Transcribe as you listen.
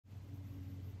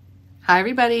Hi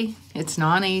everybody, it's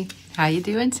Nani. How you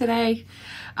doing today?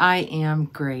 I am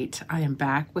great. I am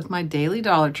back with my daily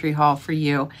Dollar Tree haul for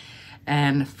you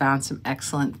and found some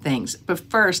excellent things. But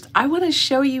first, I want to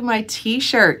show you my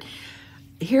t-shirt.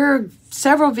 Here,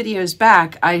 several videos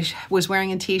back, I was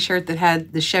wearing a t-shirt that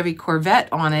had the Chevy Corvette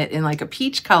on it in like a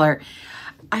peach color.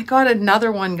 I got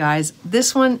another one, guys.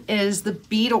 This one is the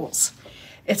Beatles.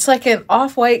 It's like an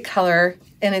off-white color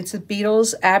and it's the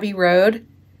Beatles Abbey Road.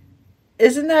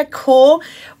 Isn't that cool?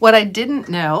 What I didn't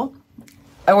know,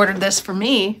 I ordered this for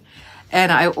me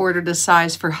and I ordered a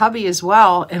size for hubby as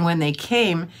well. And when they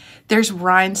came, there's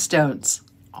rhinestones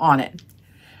on it.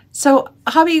 So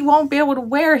hubby won't be able to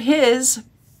wear his,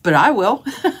 but I will.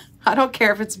 I don't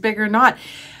care if it's big or not.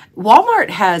 Walmart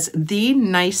has the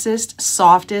nicest,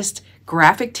 softest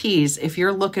graphic tees if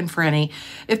you're looking for any.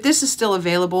 If this is still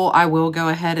available, I will go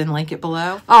ahead and link it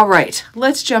below. All right,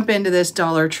 let's jump into this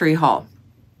Dollar Tree haul.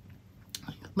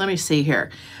 Let me see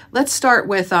here. Let's start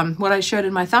with what I showed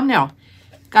in my thumbnail.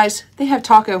 Guys, they have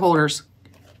taco holders,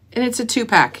 and it's a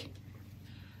 2-pack.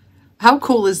 How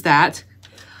cool is that?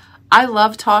 I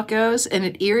love tacos, and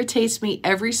it irritates me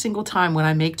every single time when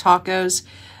I make tacos.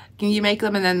 You make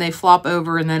them, and then they flop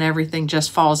over, and then everything just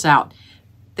falls out.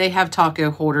 They have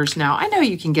taco holders now. I know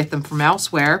you can get them from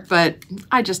elsewhere, but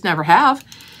I just never have.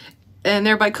 And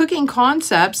they're by Cooking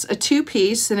Concepts, a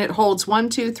 2-piece, and it holds 1,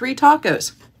 2, 3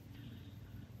 tacos.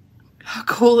 How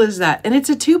cool is that? And it's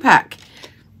a 2-pack.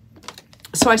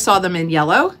 So I saw them in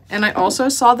yellow and I also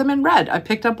saw them in red. I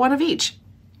picked up one of each.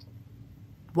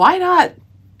 Why not?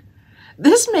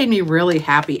 This made me really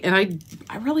happy and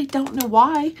I really don't know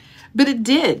why, but it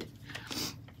did.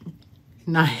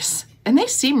 Nice. And they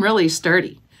seem really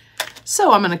sturdy.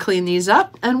 So I'm going to clean these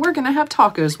up and we're going to have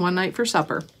tacos one night for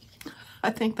supper. I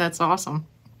think that's awesome.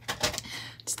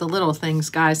 It's the little things,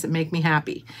 guys, that make me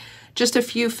happy. Just a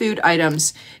few food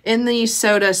items. In the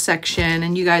soda section,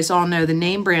 and you guys all know the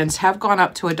name brands have gone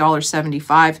up to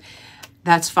 $1.75.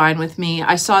 That's fine with me.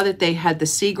 I saw that they had the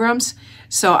Seagrams,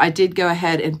 so I did go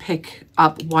ahead and pick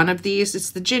up one of these.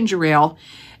 It's the ginger ale,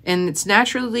 and it's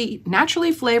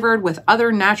naturally flavored with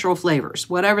other natural flavors,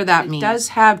 whatever that means. It does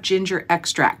have ginger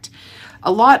extract.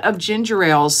 A lot of ginger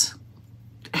ales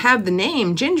have the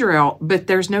name ginger ale, but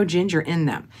there's no ginger in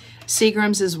them.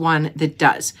 Seagram's is one that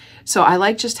does. So I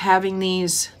like just having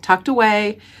these tucked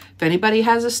away. If anybody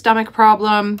has a stomach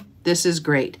problem, this is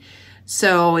great.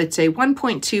 So it's a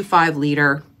 1.25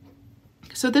 liter.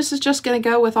 So this is just going to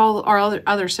go with all our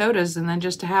other sodas and then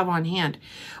just to have on hand.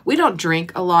 We don't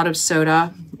drink a lot of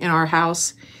soda in our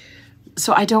house,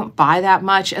 so I don't buy that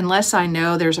much unless I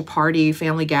know there's a party,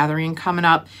 family gathering coming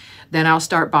up. Then I'll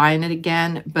start buying it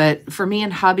again. But for me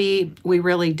and hubby, we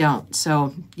really don't.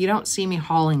 So you don't see me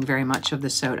hauling very much of the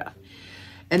soda.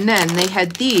 And then they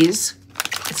had these.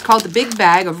 It's called the Big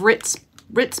Bag of Ritz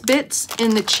Bits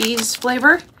in the cheese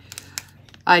flavor.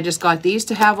 I just got these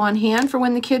to have on hand for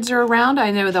when the kids are around.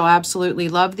 I know they'll absolutely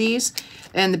love these.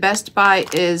 And the best buy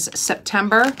is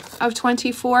September of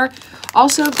 24.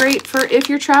 Also great for if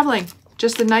you're traveling.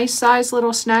 Just a nice size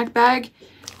little snack bag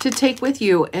to take with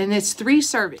you, and it's 3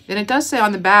 servings. And it does say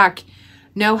on the back,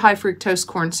 no high fructose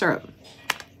corn syrup.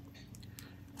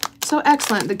 So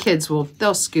excellent. The kids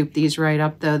they'll scoop these right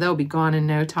up though. They'll be gone in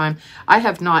no time. I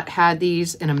have not had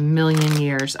these in a million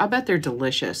years. I bet they're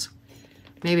delicious.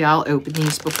 Maybe I'll open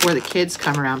these before the kids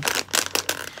come around.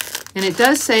 And it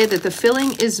does say that the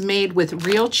filling is made with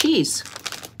real cheese.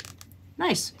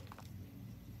 Nice.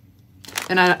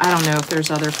 And I don't know if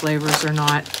there's other flavors or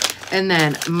not. And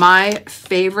then my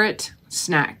favorite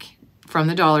snack from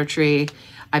the Dollar Tree,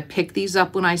 I pick these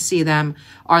up when I see them,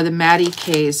 are the Maddie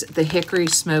K's, the hickory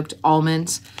smoked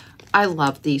almonds. I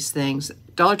love these things.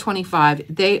 $1.25.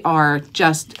 They are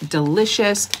just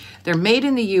delicious. They're made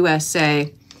in the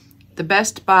USA. The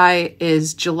best buy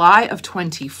is July of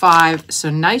 25. So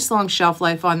nice long shelf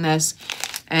life on this.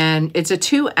 And it's a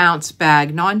 2-ounce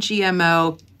bag,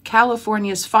 non-GMO,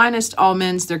 California's finest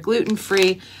almonds. They're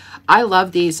gluten-free. I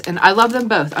love these, and I love them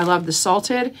both. I love the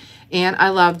salted, and I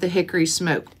love the hickory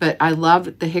smoke, but I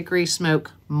love the hickory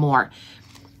smoke more.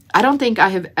 I don't think I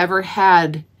have ever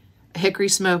had a hickory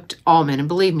smoked almond, and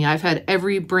believe me, I've had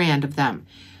every brand of them.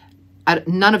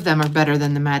 None of them are better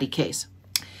than the Maddie K's.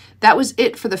 That was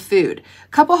it for the food. A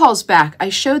couple hauls back, I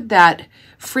showed that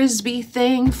Frisbee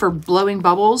thing for blowing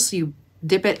bubbles. You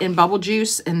dip it in bubble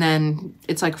juice, and then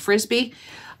it's like a Frisbee.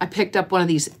 I picked up one of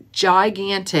these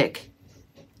gigantic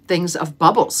things of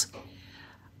bubbles.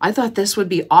 I thought this would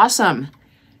be awesome.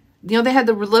 You know, they had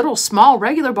the little small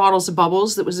regular bottles of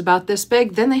bubbles that was about this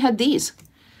big. Then they had these.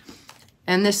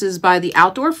 And this is by the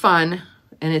Outdoor Fun,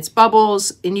 and it's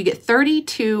bubbles, and you get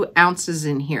 32 ounces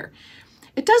in here.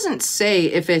 It doesn't say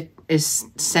if it is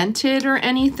scented or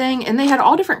anything, and they had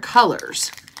all different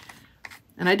colors.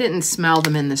 And I didn't smell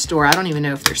them in the store. I don't even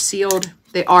know if they're sealed.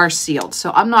 They are sealed,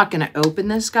 so I'm not going to open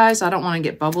this, guys. I don't want to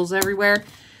get bubbles everywhere.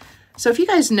 So if you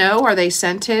guys know, are they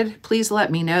scented? Please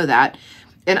let me know that.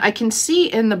 And I can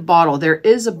see in the bottle, there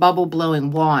is a bubble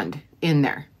blowing wand in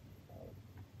there.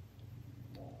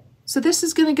 So this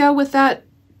is going to go with that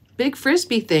big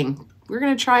Frisbee thing. We're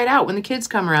going to try it out when the kids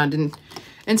come around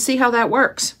and see how that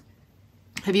works.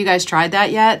 Have you guys tried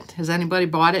that yet? Has anybody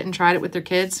bought it and tried it with their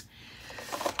kids?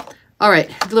 All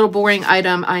right, little boring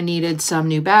item. I needed some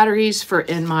new batteries for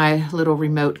in my little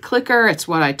remote clicker. It's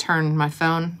what I turn my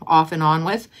phone off and on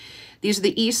with. These are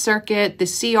the eCircuit, the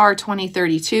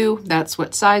CR2032. That's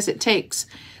what size it takes.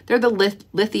 They're the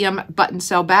lithium button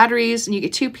cell batteries, and you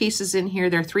get 2 pieces in here.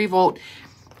 They're 3 volt.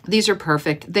 These are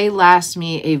perfect. They last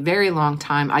me a very long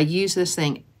time. I use this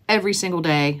thing every single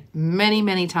day, many,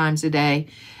 many times a day,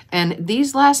 and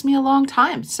these last me a long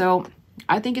time. So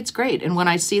I think it's great. And when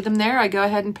I see them there, I go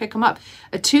ahead and pick them up.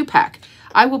 A 2-pack.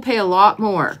 I will pay a lot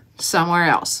more somewhere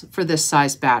else for this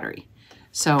size battery.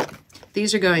 So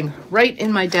these are going right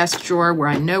in my desk drawer where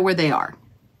I know where they are.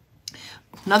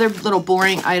 Another little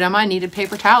boring item, I needed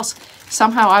paper towels.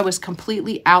 Somehow I was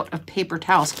completely out of paper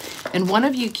towels. And one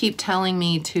of you keep telling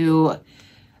me to,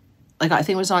 like, I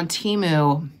think it was on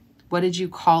Temu, what did you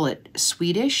call it?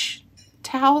 Swedish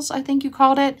towels, I think you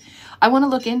called it. I want to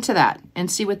look into that and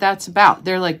see what that's about.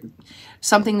 They're like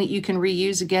something that you can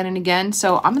reuse again and again.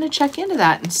 So I'm going to check into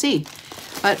that and see.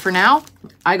 But for now,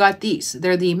 I got these.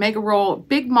 They're the Mega Roll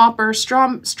Big Mopper,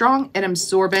 strong and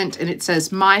absorbent, and it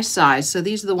says my size. So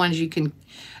these are the ones you can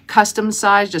custom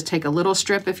size. Just take a little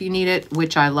strip if you need it,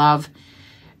 which I love.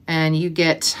 And you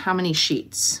get how many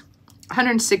sheets?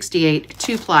 168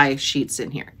 2-ply sheets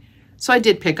in here. So I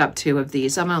did pick up 2 of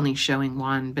these. I'm only showing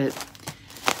 1, but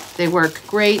they work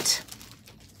great.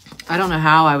 I don't know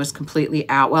how I was completely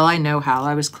out. Well, I know how.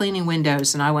 I was cleaning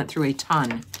windows and I went through a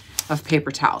ton of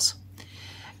paper towels.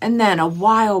 And then a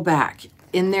while back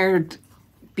in their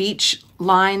beach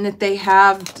line that they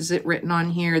have, is it written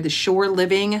on here, the Shore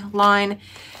Living line,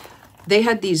 they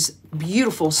had these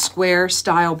beautiful square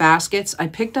style baskets. I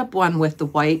picked up one with the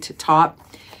white top.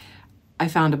 I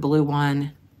found a blue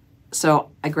one,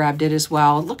 so I grabbed it as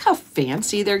well. Look how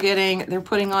fancy they're getting. They're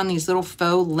putting on these little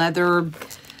faux leather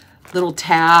little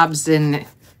tabs, and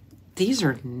these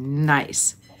are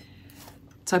nice.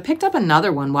 So I picked up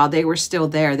another one while they were still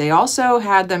there. They also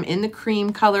had them in the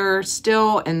cream color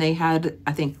still, and they had,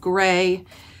 I think, gray.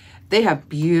 They have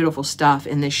beautiful stuff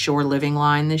in this Shore Living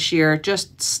line this year.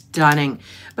 Just stunning.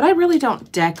 But I really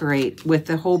don't decorate with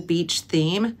the whole beach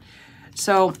theme,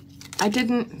 so I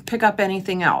didn't pick up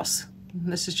anything else.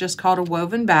 This is just called a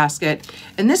woven basket,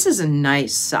 and this is a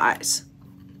nice size.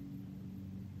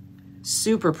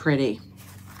 Super pretty.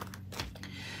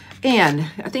 And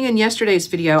I think in yesterday's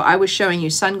video, I was showing you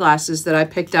sunglasses that I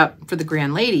picked up for the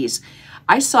grand ladies.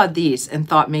 I saw these and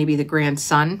thought maybe the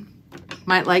grandson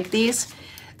might like these.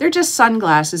 They're just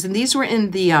sunglasses, and these were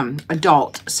in the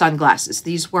adult sunglasses.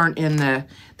 These weren't in the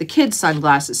kid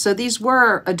sunglasses. So these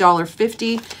were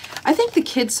 $1.50. I think the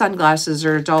kid sunglasses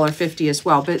are $1.50 as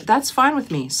well, but that's fine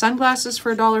with me. Sunglasses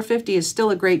for $1.50 is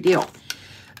still a great deal.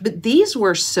 But these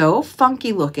were so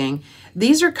funky looking.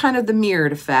 These are kind of the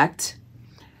mirrored effect.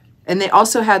 And they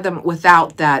also had them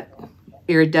without that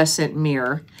iridescent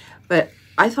mirror. But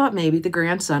I thought maybe the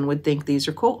grandson would think these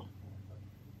are cool.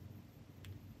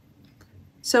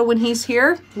 So when he's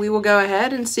here, we will go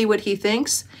ahead and see what he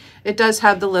thinks. It does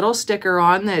have the little sticker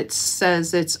on that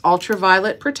says it's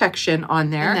ultraviolet protection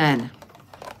on there. And then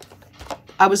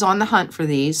I was on the hunt for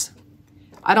these.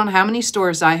 I don't know how many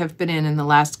stores I have been in the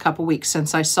last couple weeks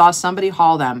since I saw somebody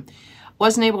haul them.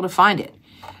 Wasn't able to find it.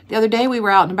 The other day we were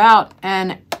out and about,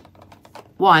 and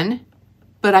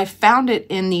but I found it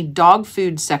in the dog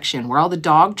food section where all the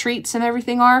dog treats and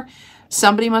everything are.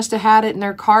 Somebody must have had it in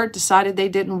their cart, decided they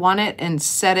didn't want it, and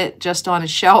set it just on a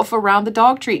shelf around the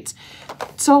dog treats.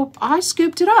 So I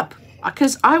scooped it up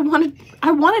because I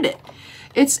wanted it.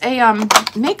 It's a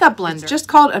makeup blender. It's just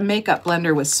called a makeup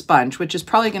blender with sponge, which is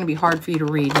probably going to be hard for you to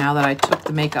read now that I took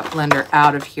the makeup blender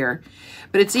out of here.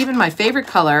 But it's even my favorite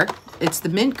color. It's the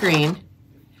mint green.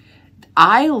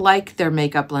 I like their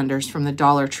makeup blenders from the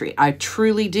Dollar Tree. I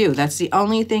truly do. That's the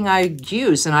only thing I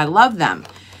use, and I love them.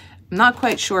 I'm not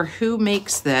quite sure who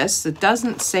makes this. It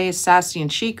doesn't say Sassy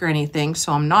and Chic or anything,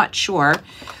 so I'm not sure.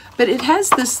 But it has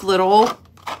this little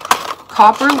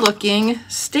copper-looking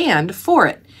stand for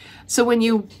it. So when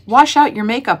you wash out your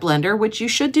makeup blender, which you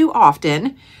should do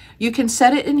often, you can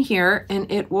set it in here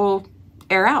and it will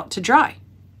air out to dry.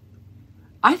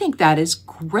 I think that is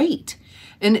great.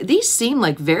 And these seem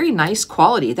like very nice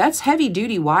quality. That's heavy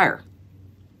duty wire.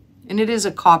 And it is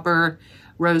a copper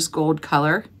rose gold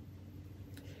color.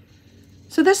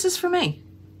 So this is for me.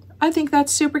 I think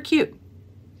that's super cute.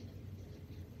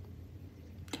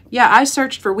 Yeah, I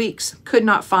searched for weeks, could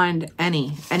not find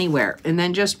anywhere. And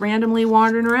then just randomly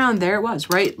wandering around, there it was,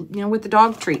 right, with the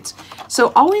dog treats.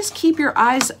 So always keep your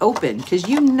eyes open because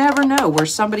you never know where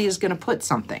somebody is going to put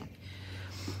something.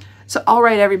 So, all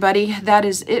right, everybody, that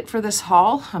is it for this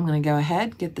haul. I'm going to go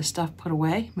ahead, get the stuff put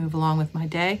away, move along with my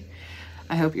day.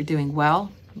 I hope you're doing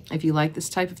well. If you like this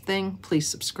type of thing, please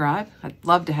subscribe. I'd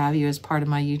love to have you as part of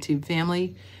my YouTube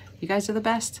family. You guys are the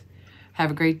best.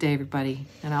 Have a great day, everybody,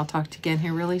 and I'll talk to you again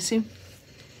here really soon.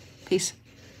 Peace.